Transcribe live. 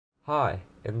Hi,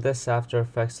 in this After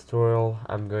Effects tutorial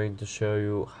I'm going to show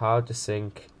you how to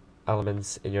sync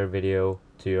elements in your video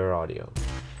to your audio.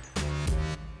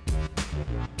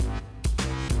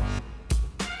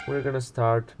 We're gonna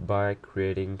start by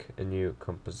creating a new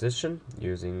composition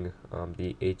using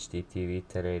the hdtv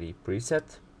 1080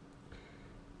 preset.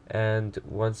 And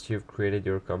once you've created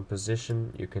your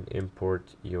composition, you can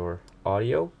import your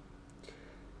audio.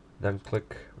 Then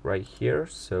click right here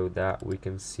so that we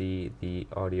can see the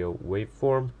audio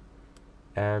waveform,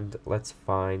 and let's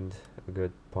find a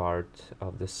good part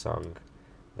of the song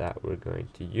that we're going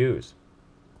to use.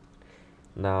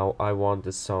 Now I want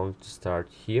the song to start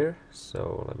here,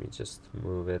 so let me just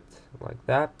move it like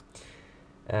that,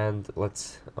 and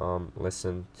let's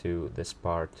listen to this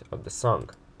part of the song.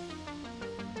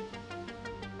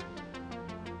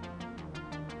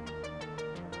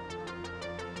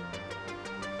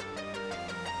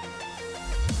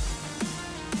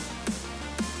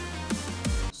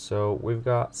 So we've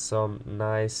got some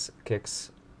nice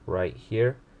kicks right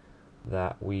here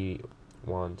that we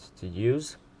want to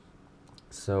use.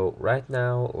 So right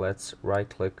now let's right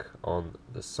click on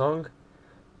the song,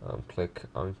 click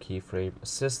on Keyframe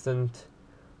Assistant,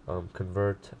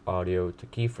 convert audio to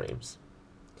keyframes.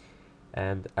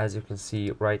 And as you can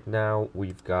see right now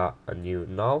we've got a new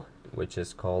null which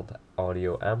is called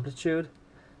audio amplitude,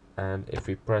 and if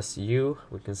we press U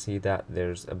we can see that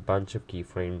there's a bunch of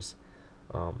keyframes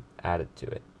added to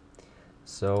it.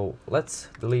 So let's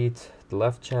delete the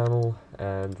left channel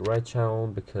and right channel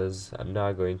because I'm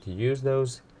not going to use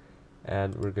those,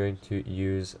 and we're going to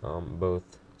use both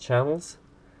channels.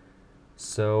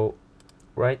 So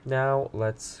right now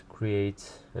let's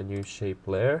create a new shape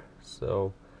layer.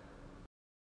 So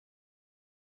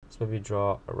let's maybe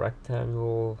draw a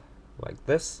rectangle like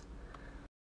this.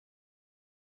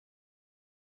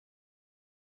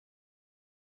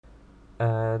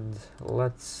 And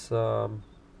let's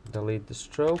delete the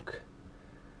stroke.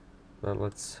 Then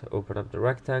let's open up the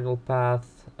rectangle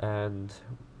path, and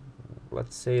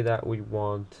let's say that we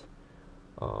want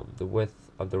the width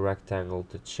of the rectangle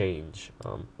to change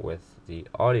with the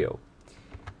audio.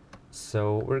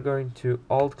 So we're going to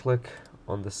alt click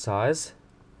on the size,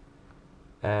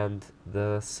 and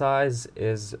the size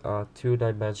is a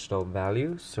two-dimensional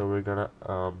value, so we're gonna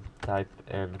type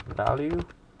in value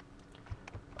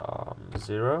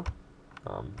 0,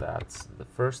 that's the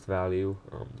first value,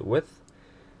 the width.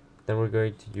 Then we're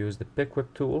going to use the pick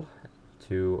whip tool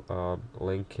to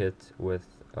link it with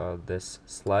this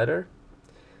slider,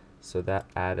 so that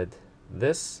added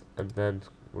this, and then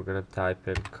we're going to type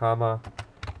in comma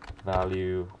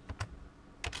value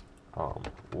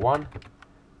 1,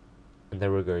 and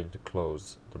then we're going to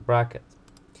close the bracket.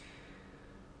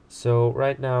 So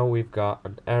right now we've got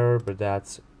an error, but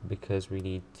that's because we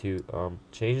need to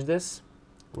change this.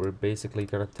 We're basically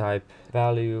gonna type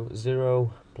value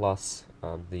 0 plus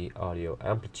the audio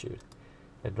amplitude,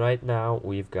 and right now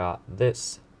we've got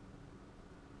this.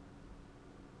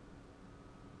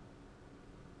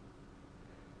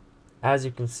 As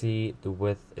you can see, the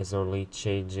width is only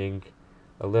changing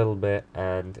a little bit,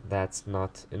 and that's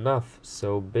not enough.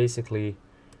 So basically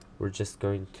we're just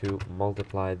going to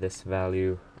multiply this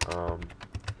value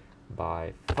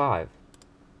by 5.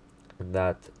 And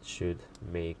that should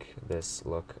make this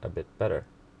look a bit better.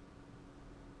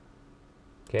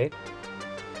 Okay.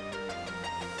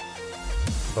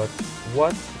 But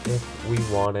what if we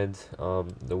wanted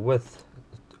the width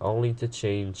only to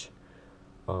change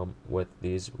with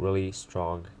these really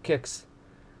strong kicks?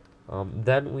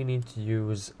 Then we need to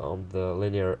use the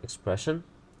linear expression.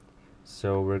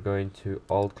 So we're going to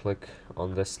alt click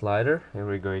on the slider, and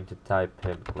we're going to type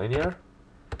in linear.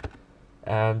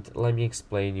 And let me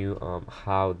explain you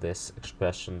how this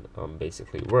expression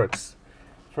basically works.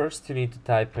 First, you need to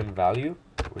type in value,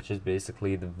 which is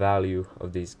basically the value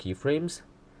of these keyframes.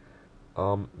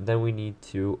 Then we need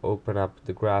to open up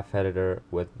the graph editor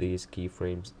with these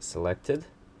keyframes selected.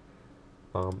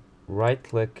 Right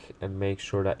click and make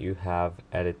sure that you have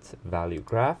edit value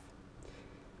graph.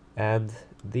 And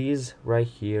these right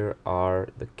here are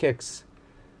the kicks.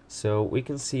 So we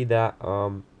can see that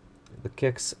the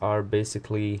kicks are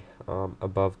basically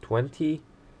above 20,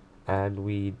 and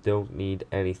we don't need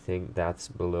anything that's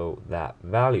below that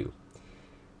value.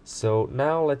 So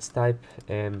now let's type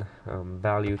in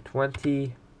value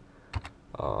 20,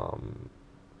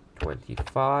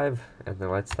 25, and then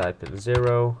let's type in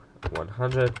 0,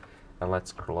 100, and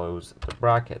let's close the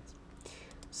bracket.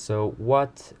 So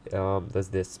what does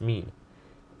this mean?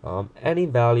 Any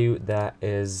value that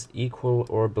is equal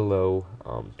or below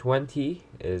 20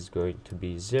 is going to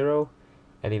be 0.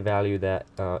 Any value that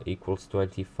equals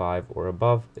 25 or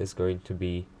above is going to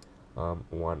be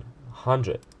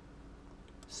 100.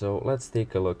 So let's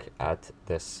take a look at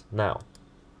this now.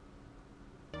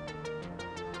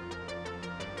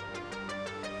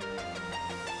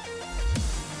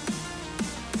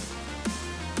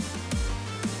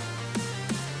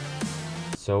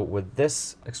 So with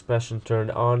this expression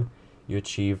turned on, you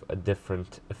achieve a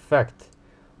different effect.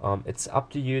 It's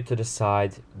up to you to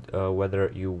decide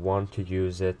whether you want to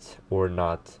use it or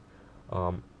not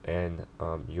in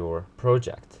your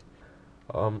project.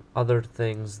 Other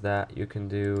things that you can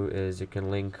do is you can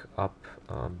link up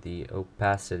the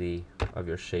opacity of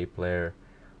your shape layer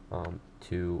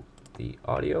to the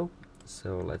audio.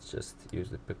 So let's just use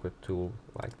the pick whip tool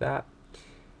like that.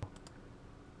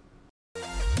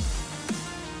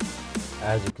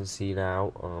 As you can see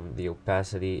now, the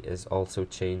opacity is also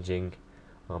changing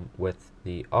with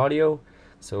the audio.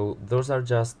 So those are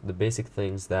just the basic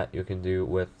things that you can do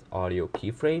with audio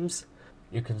keyframes.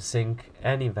 You can sync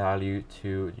any value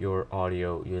to your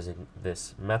audio using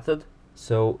this method.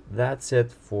 So that's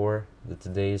it for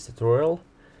today's tutorial.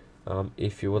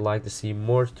 If you would like to see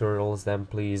more tutorials, then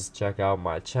please check out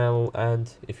my channel,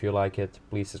 and if you like it,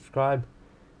 please subscribe.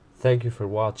 Thank you for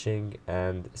watching,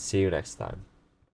 and see you next time.